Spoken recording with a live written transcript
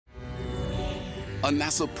a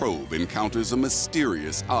NASA probe encounters a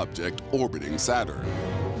mysterious object orbiting Saturn.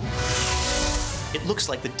 It looks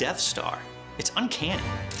like the Death Star. It's uncanny.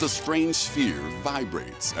 The strange sphere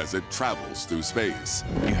vibrates as it travels through space.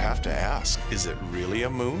 You have to ask, is it really a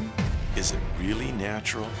moon? Is it really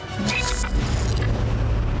natural?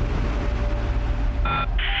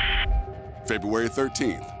 February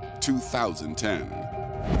 13th, 2010.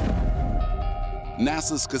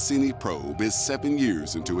 NASA's Cassini probe is 7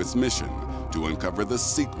 years into its mission to uncover the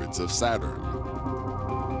secrets of Saturn.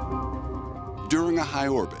 During a high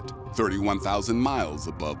orbit, 31,000 miles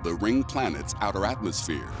above the ring planet's outer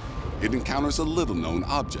atmosphere, it encounters a little-known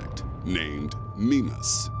object named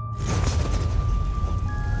Mimus.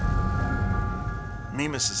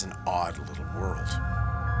 Mimus is an odd little world.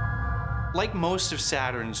 Like most of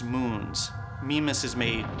Saturn's moons, Mimus is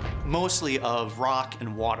made mostly of rock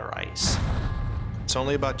and water ice. It's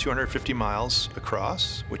only about 250 miles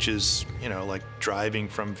across, which is, like driving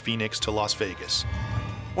from Phoenix to Las Vegas.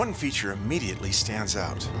 One feature immediately stands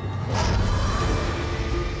out.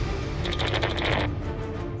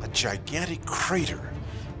 A gigantic crater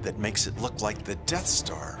that makes it look like the Death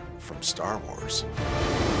Star from Star Wars.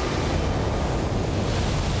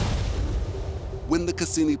 When the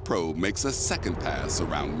Cassini probe makes a second pass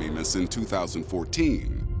around Mimus in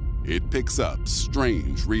 2014, it picks up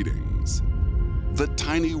strange readings. The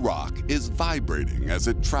tiny rock is vibrating as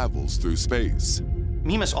it travels through space.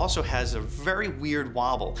 Mimus also has a very weird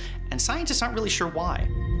wobble, and scientists aren't really sure why.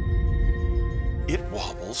 It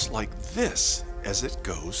wobbles like this as it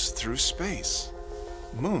goes through space.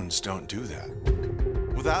 Moons don't do that.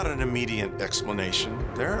 Without an immediate explanation,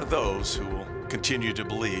 there are those who will continue to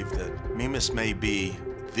believe that Mimus may be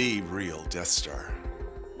the real Death Star.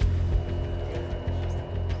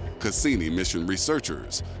 Cassini mission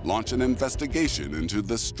researchers launch an investigation into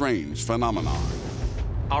the strange phenomenon.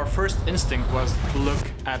 Our first instinct was to look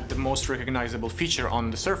at the most recognizable feature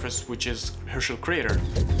on the surface, which is Herschel crater.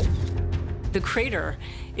 The crater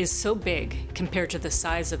is so big compared to the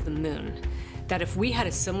size of the moon that if we had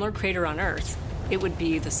a similar crater on Earth, it would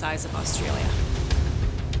be the size of Australia.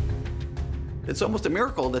 It's almost a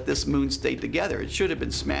miracle that this moon stayed together. It should have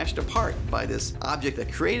been smashed apart by this object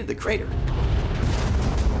that created the crater.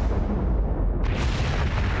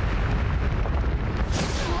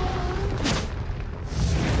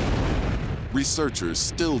 Researchers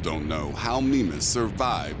still don't know how Mimus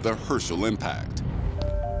survived the Herschel impact.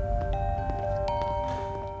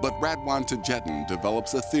 But Radwan Tajetin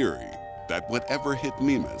develops a theory that whatever hit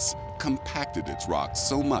Mimus compacted its rocks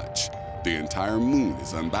so much the entire moon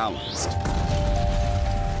is unbalanced,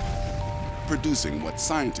 producing what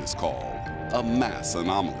scientists call a mass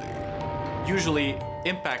anomaly. Usually,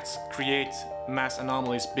 impacts create mass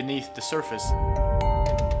anomalies beneath the surface.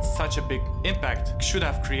 Such a big impact should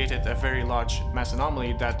have created a very large mass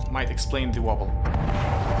anomaly that might explain the wobble.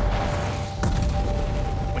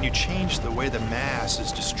 When you change the way the mass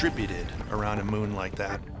is distributed around a moon like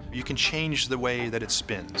that, you can change the way that it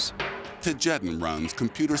spins. Tajetin runs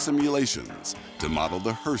computer simulations to model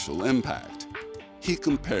the Herschel impact. He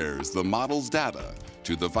compares the model's data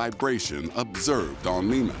to the vibration observed on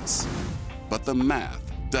Mimus, but the math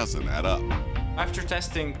doesn't add up. After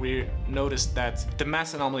testing, we noticed that the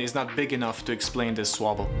mass anomaly is not big enough to explain this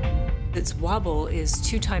wobble. Its wobble is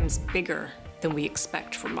 2 times bigger than we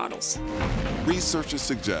expect for models. Researchers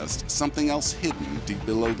suggest something else hidden deep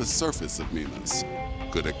below the surface of Mimus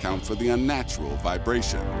could account for the unnatural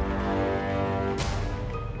vibration.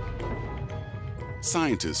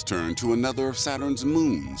 Scientists turn to another of Saturn's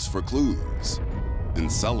moons for clues,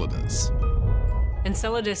 Enceladus.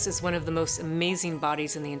 Enceladus is one of the most amazing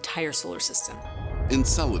bodies in the entire solar system.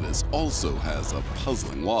 Enceladus also has a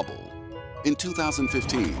puzzling wobble. In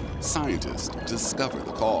 2015, scientists discovered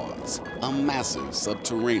the cause, a massive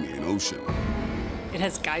subterranean ocean. It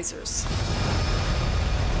has geysers.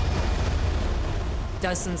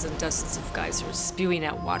 Dozens and dozens of geysers spewing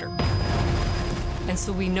out water. And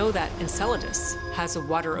so we know that Enceladus has a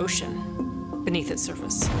water ocean beneath its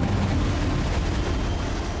surface.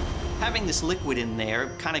 Having this liquid in there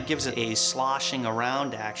kind of gives it a sloshing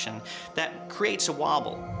around action that creates a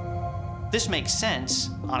wobble. This makes sense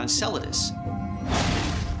on Enceladus.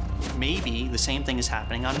 Maybe the same thing is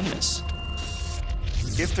happening on Mimus.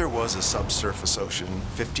 If there was a subsurface ocean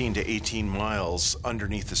 15 to 18 miles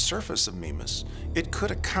underneath the surface of Mimus, it could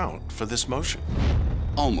account for this motion.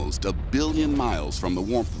 Almost 1 billion miles from the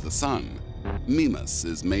warmth of the sun, Mimus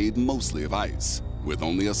is made mostly of ice, with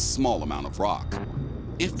only a small amount of rock.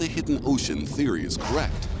 If the hidden ocean theory is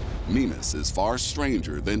correct, Mimus is far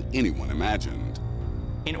stranger than anyone imagined.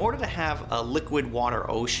 In order to have a liquid water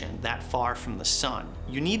ocean that far from the sun,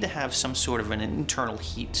 you need to have some sort of an internal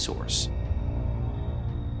heat source.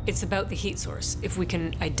 It's about the heat source. If we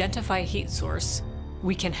can identify a heat source,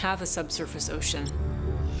 we can have a subsurface ocean.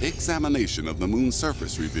 Examination of the moon's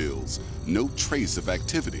surface reveals no trace of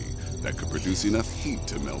activity that could produce enough heat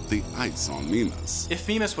to melt the ice on Mimus. If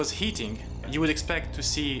Mimus was heating, you would expect to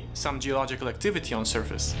see some geological activity on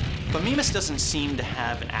surface. But Mimus doesn't seem to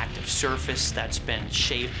have an active surface that's been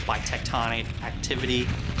shaped by tectonic activity.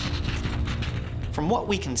 From what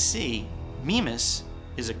we can see, Mimus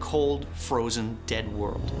is a cold, frozen, dead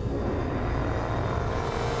world.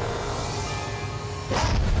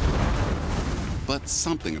 But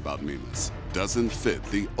something about Mimus doesn't fit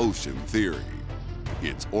the ocean theory: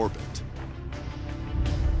 its orbit.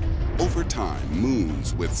 Over time,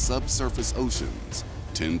 moons with subsurface oceans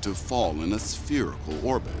tend to fall in a spherical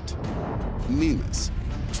orbit. Mimus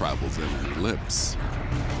travels in an ellipse.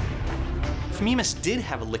 If Mimus did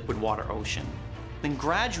have a liquid water ocean, then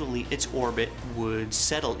gradually its orbit would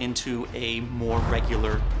settle into a more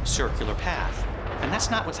regular circular path. And that's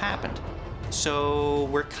not what's happened. So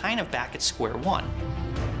we're kind of back at square one.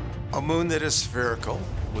 A moon that is spherical,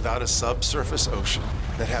 without a subsurface ocean,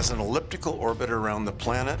 that has an elliptical orbit around the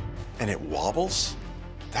planet, and it wobbles?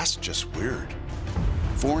 That's just weird.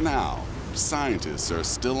 For now, scientists are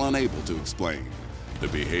still unable to explain the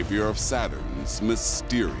behavior of Saturn's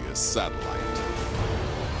mysterious satellite.